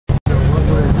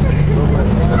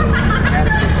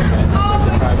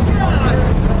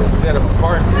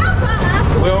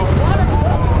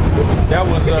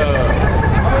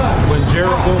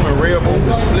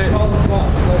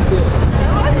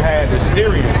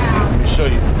Let me show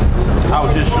you. I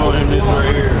was just showing him this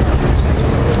right here.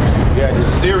 Yeah, the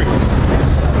Syrians.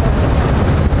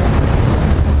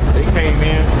 They came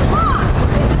in.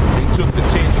 They took the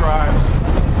 10 tribes.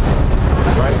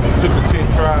 Right? They took the 10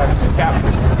 tribes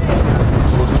captive.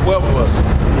 So it was 12 of us.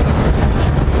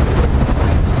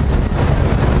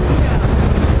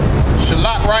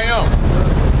 Shalak Rayam.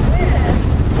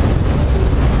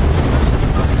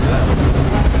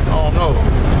 I don't know.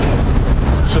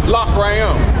 Shalak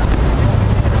Rayam.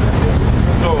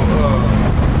 So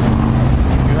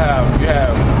you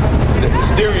have the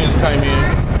Assyrians came in.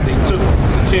 They took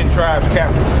the 10 tribes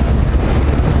captive.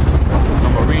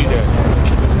 I'm gonna read that.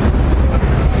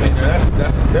 See,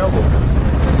 that's the devil.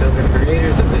 So the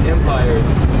creators of the empires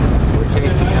were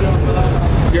chasing him.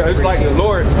 Yeah, it's like the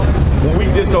Lord. When we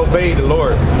disobeyed the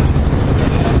Lord,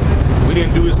 we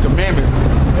didn't do His commandments.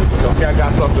 So okay, I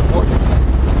got something for you.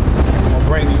 I'm gonna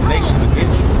bring these nations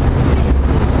against you.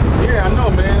 Yeah, I know,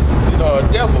 man. You know, a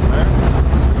devil, man.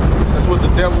 That's what the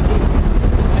devil do.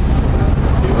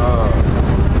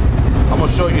 I'm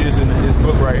gonna show you this in this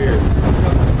book right here.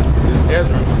 This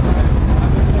Ezra.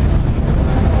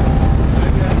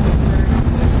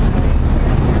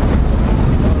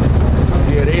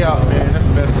 Yeah, they out, man. That's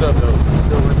messed up, though.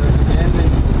 So were the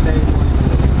commandments the same ones as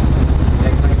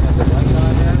that claim that the white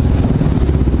God had?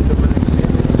 So were the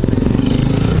commandments the same ones?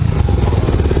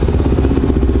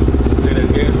 Say that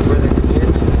again. Were the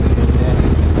commandments that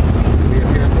we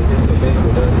apparently disobeyed,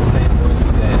 were those the same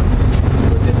ones that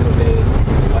were disobeyed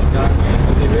the white God?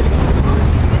 Were they ready?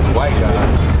 White God.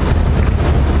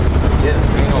 Yeah.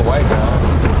 Ain't no white God.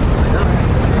 I know.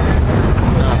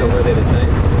 No. So were they the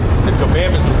same? The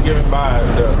commandments were given by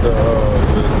the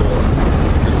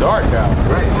dark God.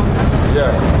 Right.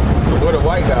 Yeah. So where the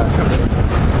white God comes from?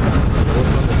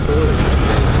 From the story.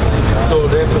 So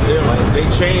that's what they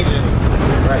changing.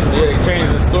 Right. Yeah, they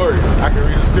changing the story. I can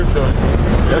read the scripture on it.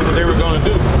 That's what they were gonna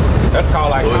do. That's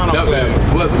called like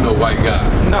iconoclasm. Wasn't no white guy.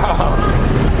 No.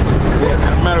 Yeah,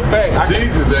 matter of fact, I can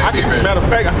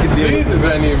deal Jesus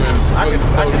with ain't even. I can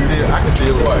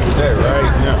deal with that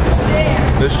right now.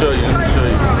 Let's show you. Let me show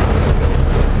you.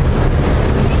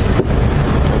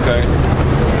 Okay.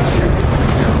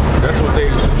 That's what they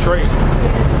portray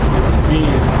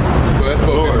being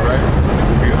Lord, right?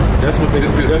 That's what they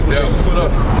put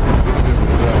up.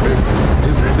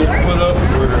 This has been put up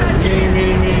for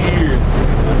many years.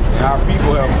 And our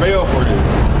people have failed for this.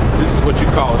 This is what you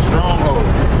call a stronghold.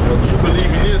 So if you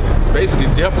believe in this, basically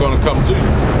death gonna come to you.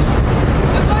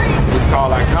 It's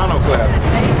called iconoclasm.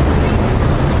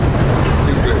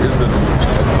 It's a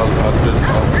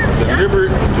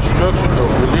deliberate destruction of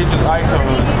religious icons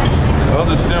and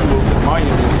other symbols and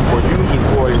monuments for using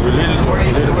for a religious or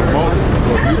political motive.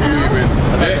 You believe in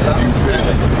that? You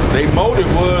said Their motive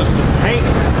was to paint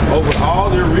over all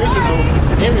the original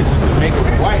images to make it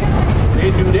white.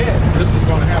 They do that, this is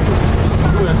going to happen.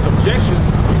 You're in subjection,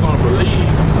 you're going to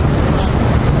believe.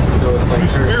 So it's like You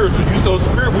spiritual, we so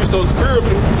spiritual,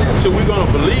 so we're going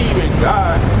to believe in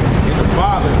God, in the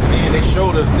Father, and they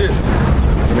showed us this.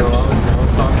 You know, I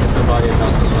was talking to somebody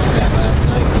about something like that last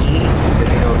night. Because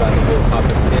you know about the whole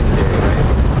copper skin theory, right?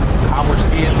 Copper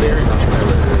skin theory. Copper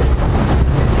skin theory.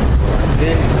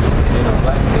 Skin, you know,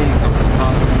 black skin comes from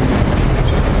copper.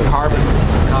 So Carbon.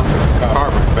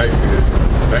 carbon.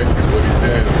 Basically what he's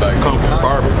saying is like Comes from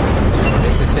carbon.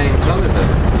 It's the same color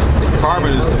though. It's the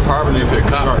Carbon same is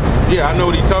color. carbon. Yeah, I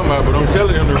know what he's talking about, but I'm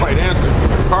telling him the right answer.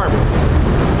 Carbon.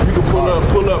 You can pull up.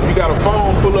 You got a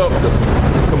phone. Pull up the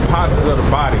composites of the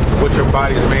body. What your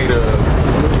body is made of.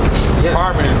 Yeah.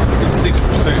 Carbon is 6%.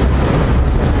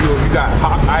 You got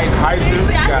hydrogen.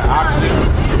 You got oxygen,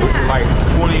 which is like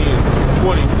 20 and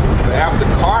 20. But after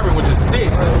carbon, which is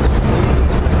 6.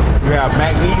 You have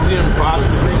magnesium,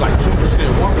 phosphorus, which is like 2%,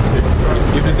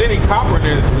 1%. If there's any copper,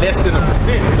 then it's less than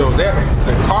 1%. So that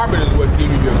the carbon is what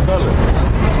gives you your color.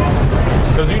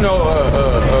 Because you know,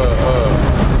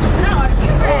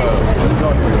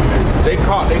 they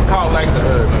caught like a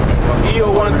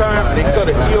eel one time. They cut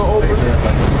an eel open.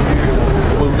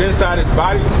 What was inside its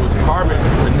body was carbon.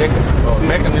 The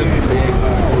mechanism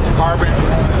was carbon,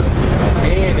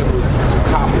 and it was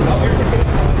copper.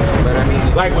 But I mean,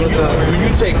 Like when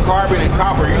you take carbon and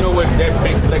copper, you know what that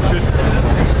makes electricity.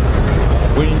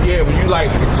 When you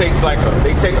like, it takes like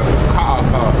they take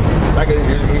like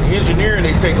in engineering,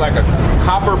 they take like a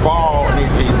copper ball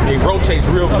and it rotates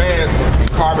real fast,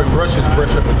 and carbon brush up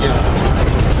against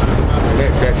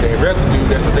it. That residue,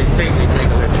 that's what they take, they make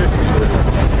electricity with it.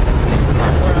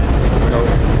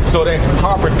 So that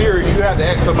copper theory, you have to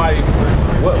ask somebody,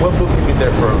 what book you get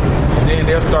that from? And then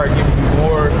they'll start giving you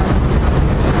more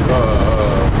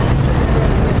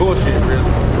bullshit, really.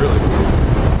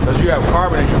 Because you have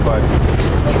carbon in your body.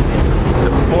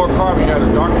 The more carbon you have,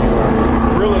 the darker you are.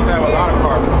 Gorillas have a lot of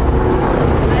carbon.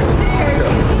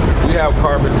 We have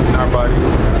carbon in our body.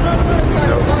 You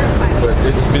know, but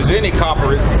if there's any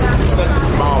copper, it's such a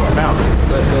small amount.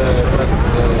 But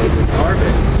the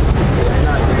carbon, it's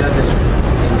not. It doesn't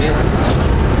emit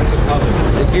the color.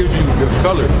 It gives you the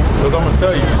color. Because I'm gonna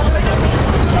tell you,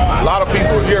 a lot of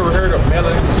people. You ever heard of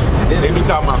melanin? They be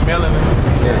talking about melanin.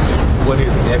 Yeah. What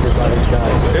is it? Everybody's got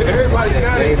it. Everybody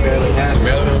got They it. barely have it.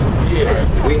 Melanin.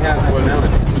 Yeah. We have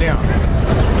melanin. Now,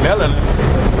 melanin,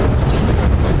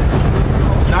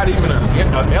 not even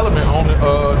an element on the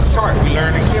chart. We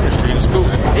learned in chemistry in school.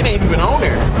 It ain't even on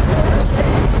there.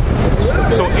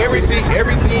 So everything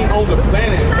on the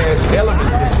planet has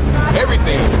elements in it.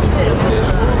 Everything.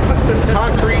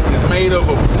 Concrete is made of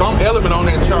some element on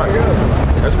that chart.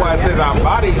 That's why it says our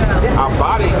body is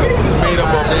made up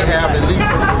of, they have at least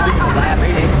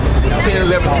 10,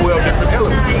 11, 12 different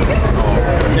elements.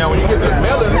 Now when you get to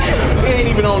melanin, it ain't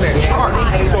even on that chart.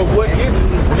 So what is it?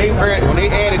 When they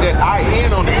added that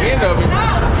IN on the end of it,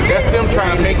 that's them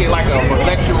trying to make it like a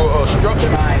molecular structure.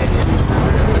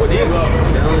 What is it?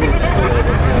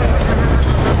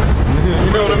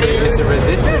 You know what I mean? It's the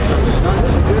resistance from the sun.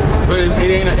 But it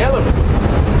ain't an element.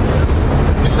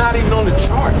 It's not even on the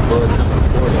chart. Well, it's not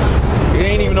important. It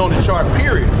ain't even on the chart,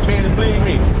 period. Man, believe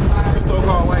me, the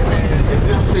so-called white man, at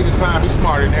this particular time, he's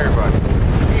smarter than everybody.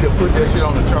 He could put that shit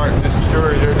on the chart, just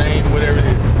destroy their name, whatever it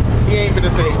is. He ain't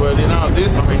finna say, well, you know, this,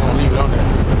 I'm gonna leave it on there.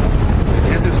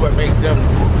 This is what makes them,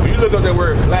 when you look up that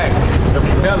word black, I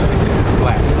mean melanin, this is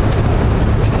black.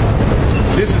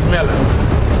 This is melanin.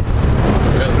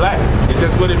 That's black. It's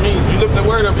just what it means. You look the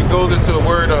word up, it goes into the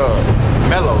word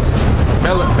melos.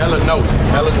 Melanos.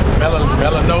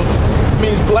 Melanos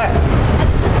means black.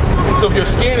 So if your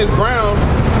skin is brown,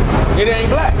 it ain't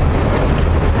black.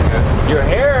 Your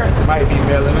hair might be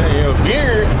melanin, your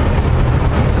beard.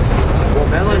 Well,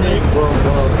 melanin, the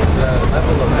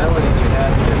level of melanin you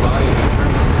have in your body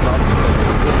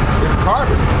It's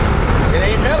carbon. It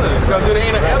ain't melanin because it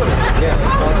ain't an element. Yeah,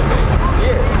 it's carbon-based.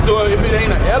 Yeah. So if it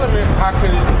ain't an element, how could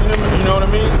it, you know what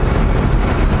I mean?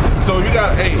 So you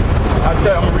got, hey, I'm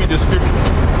gonna read the scripture. I'm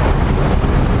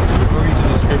gonna read you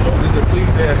the scripture. This is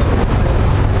Ecclesiastes.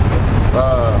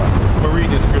 I'm gonna read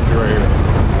this scripture right here.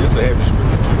 This is a heavy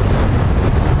scripture too.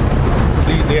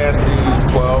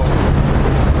 Ecclesiastes 12.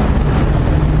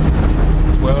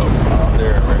 12. Oh,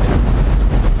 there already.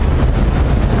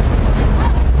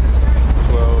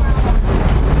 12.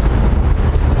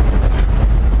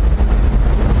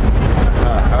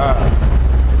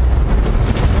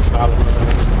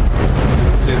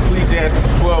 It says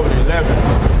Ecclesiastes 12 and 11.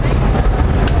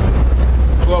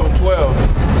 12 and 12.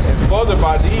 And further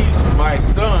by these, my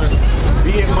son,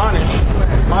 be admonished.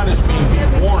 Admonish means be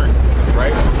warned,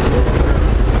 right?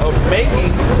 Of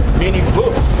making many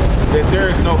books, that there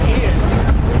is no end.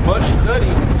 Much study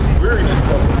is weariness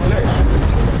of the flesh.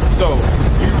 So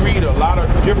you read a lot of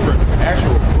different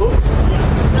actual books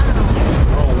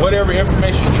on whatever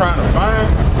information you're trying to find.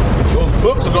 Those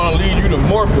books are going to lead you to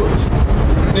more books.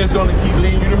 And it's going to keep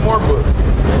leading you to more books.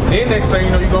 Then next thing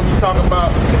you know, you're going to be talking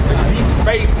about the deep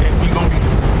space, and you're going to be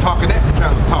talking that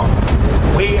kind of talk.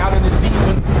 Way out in the deep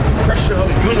pressure of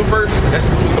the universe. That's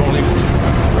what you're going to lead to.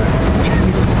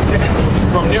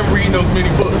 From them reading those many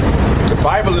books. The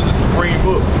Bible is a supreme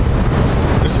book.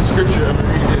 This is scripture. I'm going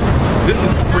to read this. This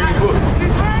is a supreme book.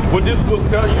 What this book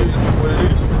tells you is what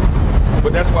it is.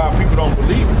 But that's why people don't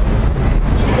believe it.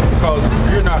 Because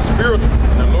if you're not spiritual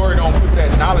and the Lord don't put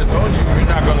that knowledge on you, you're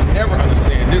not going to never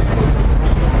understand this book.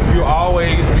 You'll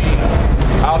always be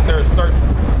out there searching,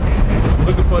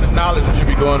 looking for the knowledge, that you'll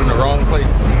be going in the wrong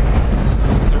places.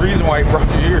 It's the reason why he brought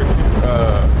you here.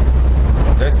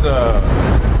 That's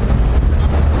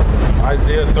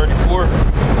Isaiah 34.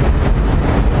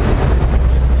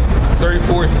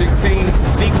 34:16.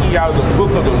 Seek ye out of the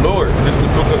book of the Lord. This is the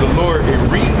book of the Lord,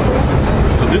 and read.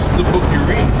 So this is the book you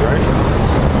read, right?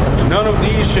 And none of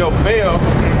these shall fail.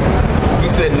 He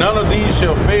said none of these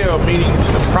shall fail, meaning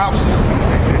the prophecies.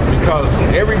 Because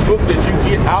every book that you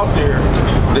get out there,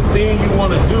 the thing you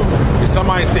want to do is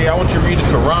somebody say, I want you to read the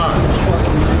Quran.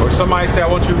 Or somebody say, I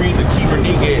want you to read the Kibber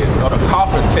Negeds or the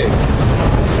coffin text.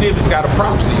 See if it's got a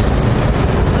prophecy.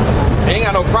 Ain't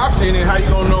got no prophecy in it. How you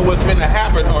gonna know what's finna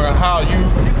happen, or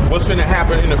what's finna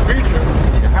happen in the future,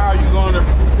 and how you gonna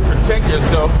protect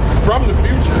yourself from the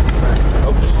future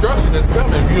of destruction that's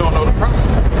coming if you don't know the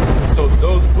prophecy? So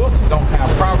those books don't have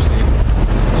prophecy.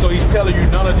 So he's telling you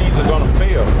none of these are gonna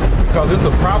fail, because there's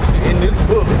a prophecy in this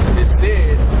book that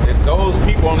said that those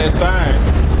people on that sign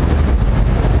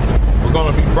were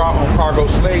gonna be brought on cargo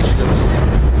slave ships.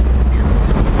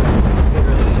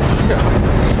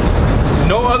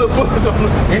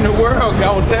 in the world,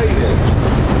 I will tell you that.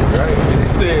 Right?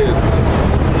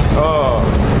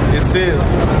 It says,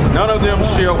 none of them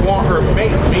shall want her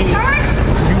mate, meaning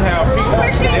you have people,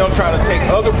 they'll try to take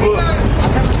other books,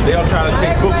 they'll try to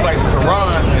take books like the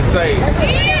Quran and say,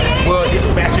 well, it's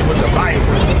matching with the Bible.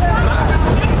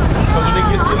 Because when it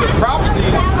gets to the prophecy,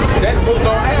 that book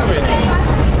don't have any.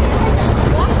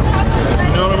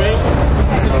 You know what I mean?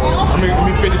 Let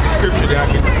me finish the scripture that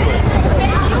I get to play.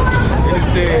 And it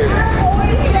says,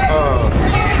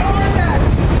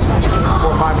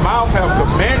 for my mouth have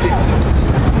commanded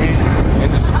and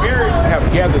the Spirit have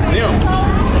gathered them.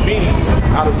 Meaning,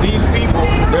 out of these people,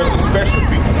 there's a special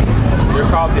people. They're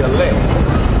called the elect.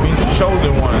 Meaning the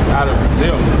chosen ones out of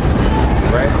them.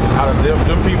 Right? Out of them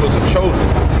people are chosen,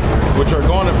 which are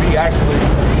going to be actually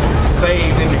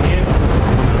saved in the end.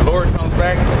 The Lord comes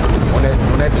back. When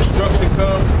that destruction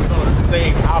comes, we're going to be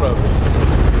saved out of it.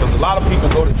 Because a lot of people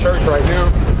go to church right now.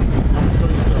 I'm going to show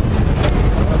you something.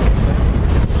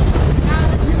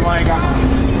 I ain't got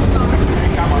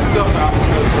my stuff out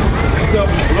because the stuff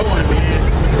is blowing, man.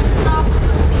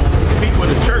 People in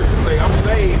the church say, I'm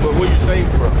saved, but where you saved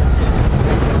from?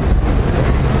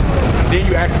 Then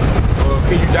you ask them,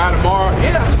 can you die tomorrow?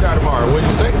 Yeah, I can die tomorrow. Where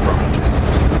you saved from?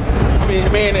 I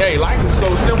mean, man, hey, life is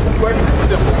so simple. Question is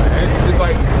simple, man. It's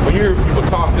like when you hear people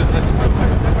talk, just listen to them.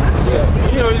 Yeah.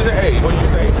 You know, you say, hey, where you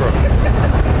saved from?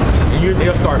 And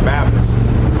they'll start babbling.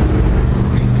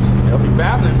 They'll be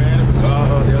babbling, man.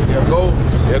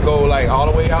 They'll go like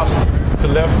all the way out to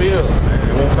left field and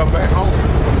they won't come back home,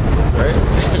 right?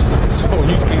 So when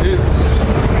you see this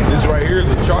right here is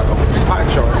a chart, a pie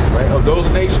chart, right, of those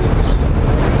nations.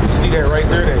 You see that right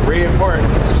there, that red part.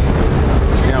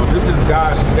 Now this is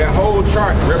God. That whole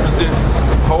chart represents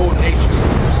whole nation.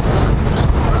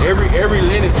 Every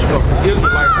lineage of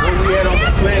Israelites, what we had on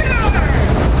the planet,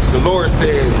 the Lord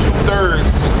said 2/3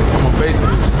 I'm gonna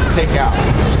basically take out.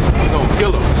 He's gonna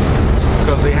kill them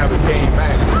because they haven't came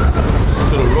back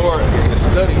to the Lord and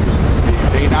study.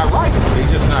 They not right. They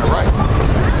just not right.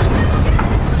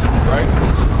 Right?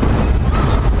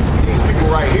 These people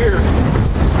right here,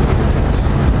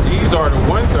 these are the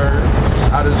 1/3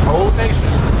 out of this whole nation.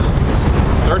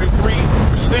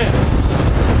 33%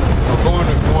 are going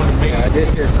to make. Yeah, I did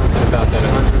hear something about that.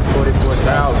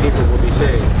 144,000 people will be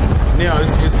saved. Now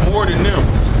it's more than them.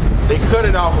 They cut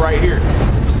it off right here.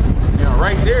 Now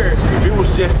right there, if it was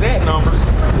just that number,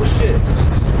 well shit,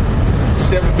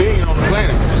 7 billion on the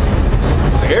planet.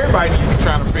 So everybody needs to be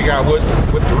trying to figure out what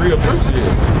the real truth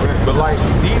is. But like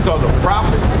these are the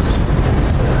prophets.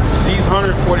 These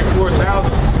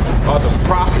 144,000 are the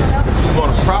prophets who's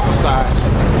going to prophesy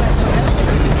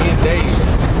in the end days.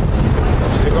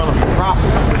 They're going to be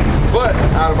prophets. But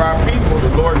out of our people, the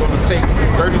Lord is going to take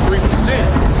 33%,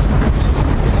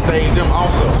 save them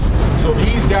also. So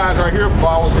these guys right here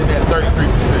fall within that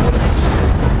 33%.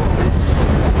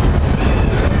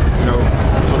 You know,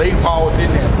 so they fall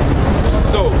within that.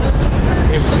 So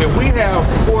if we have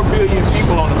 4 billion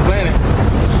people on the planet,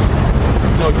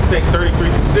 you know, you take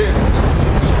 33%.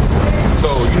 So,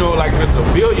 you know, like if it's a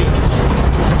billion,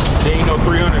 then you know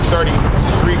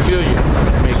 333 billion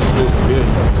makes a billion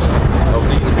of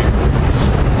these people.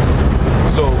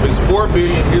 So if it's 4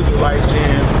 billion Israelites,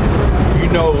 then you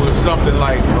know it's something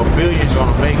like a billion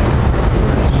gonna make it.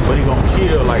 But he's gonna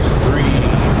kill like 3,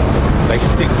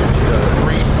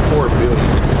 4 billion.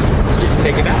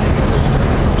 Take it out.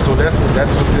 So that's what this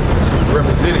is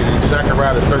represented in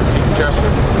Zechariah the 13th chapter.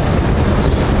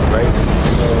 Right?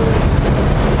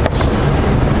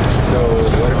 So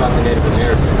what about the Native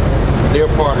Americans?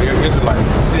 They're part of the Israelites.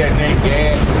 See that name,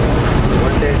 Gad?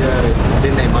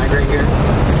 Didn't they migrate here?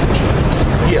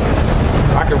 Yeah.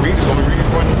 I can read it. Let me read it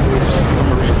for you. I'm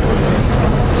gonna read it for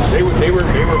you. They were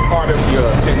part of the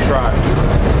 10 tribes.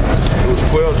 It was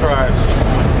 12 tribes.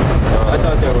 I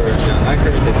thought there were. I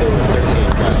heard that there were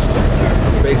 13 tribes.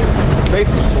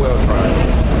 Basically 12 tribes.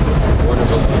 One of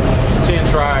them. 10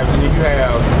 tribes, and then you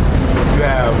have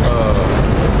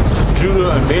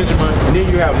Judah and Benjamin, and then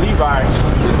you have Levi.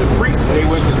 The priests, they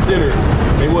was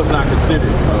not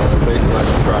considered basically like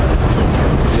a tribe.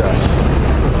 Yeah.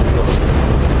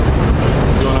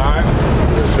 You doing all right?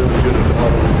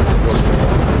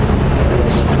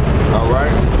 All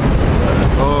right.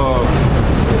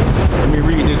 Let me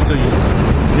read this to you.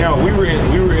 Now we were in.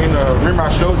 Remember I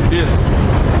showed you this.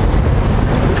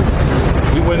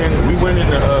 We went in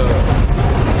the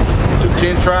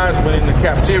 10 tribes went into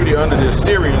captivity under the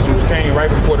Assyrians, which came right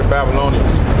before the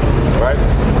Babylonians. Right?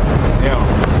 Now,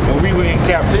 when we were in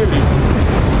captivity,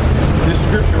 this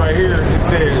scripture right here, it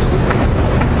says,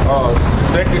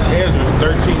 2nd Ezra,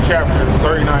 13th chapter,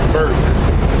 39th verse.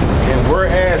 And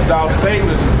whereas thou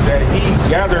sayest that he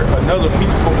gathered another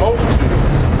peaceful multitude,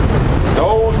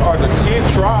 those are the 10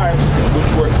 tribes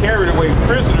which were carried away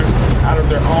prisoners out of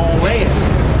their own land.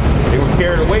 They were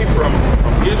carried away from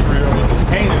Israel, which was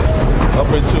Canaan,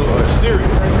 up into Assyria,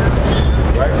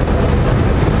 right?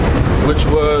 Which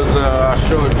was, I'll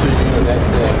show it to you. So that's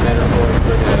a metaphor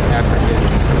for the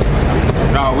Africans.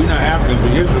 No, we're not Africans,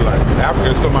 we're Israelites.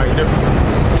 Africans are somebody different.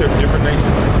 Different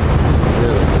nations.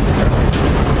 Really?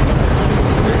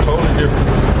 They're totally different.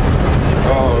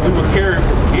 We were carried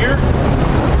from here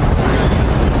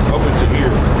up into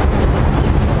here.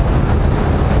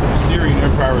 Syrian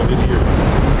Empire was in here.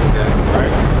 Okay.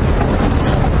 Right?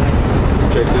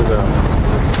 Check this out.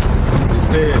 It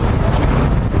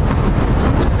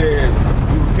says,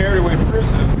 we were carried away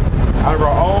prisoners out of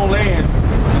our own land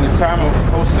in the time of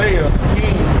Hosea,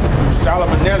 king,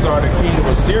 Shalmaneser, the king of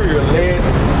Assyria, led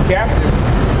captive.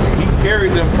 He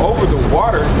carried them over the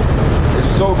waters, and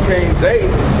so came they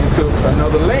into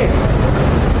another land.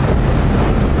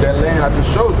 That land I just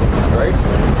showed you, right?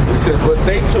 It says, but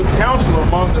they took counsel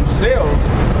among themselves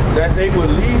that they would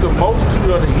leave the multitude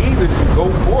of the heathen and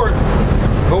go forth,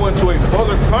 go into a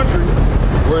further country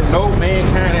where no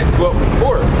mankind had dwelt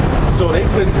before. So they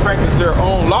couldn't practice their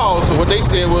own laws. So what they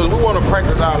said was, we want to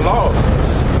practice our laws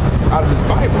out of this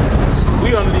Bible.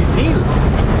 We under these heathens.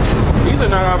 These are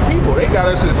not our people. They got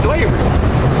us in slavery.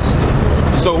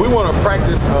 So we want to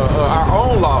practice our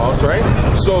own laws, right?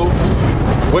 So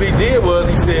what he did was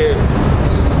he said,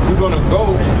 we're going to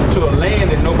go to a land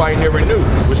that nobody never knew,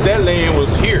 which that land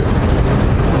was here.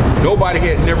 Nobody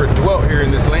had never dwelt here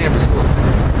in this land before.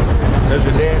 There's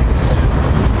your dad.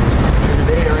 There's your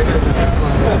dad right there.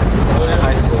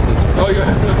 High school teacher. Oh, yeah.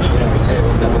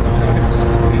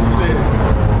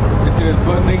 It says,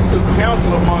 but they took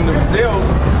counsel among themselves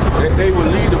that they would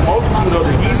lead the multitude of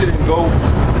the heathen and go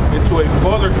into a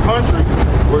further country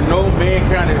where no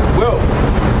mankind had dwelt,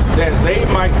 that they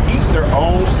might keep their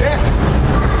own statutes,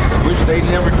 which they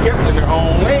never kept in their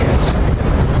own land.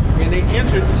 And they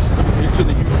entered into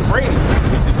the Euphrates,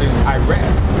 which is in Iraq.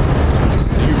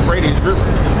 The Euphrates River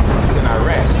is in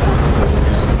Iraq.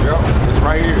 Yep, it's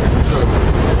right here. So,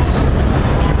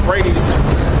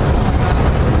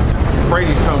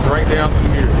 Euphrates comes right down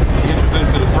through here. It enters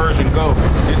into the Persian Gulf.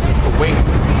 This is Kuwait.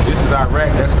 This is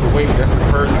Iraq. That's Kuwait. That's the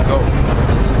Persian Gulf.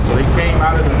 So they came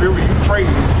out of the river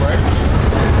Euphrates, right?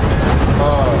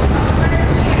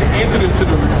 They entered into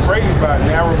the Euphrates by a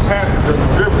narrow passage of the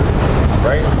river,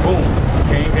 right? Boom.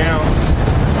 Came down.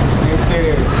 It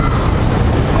said,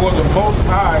 for the Most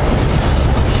High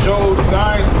showed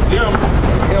signs to them,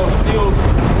 held still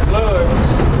flood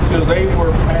till they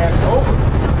were passed over.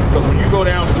 Because when you go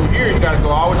down through here,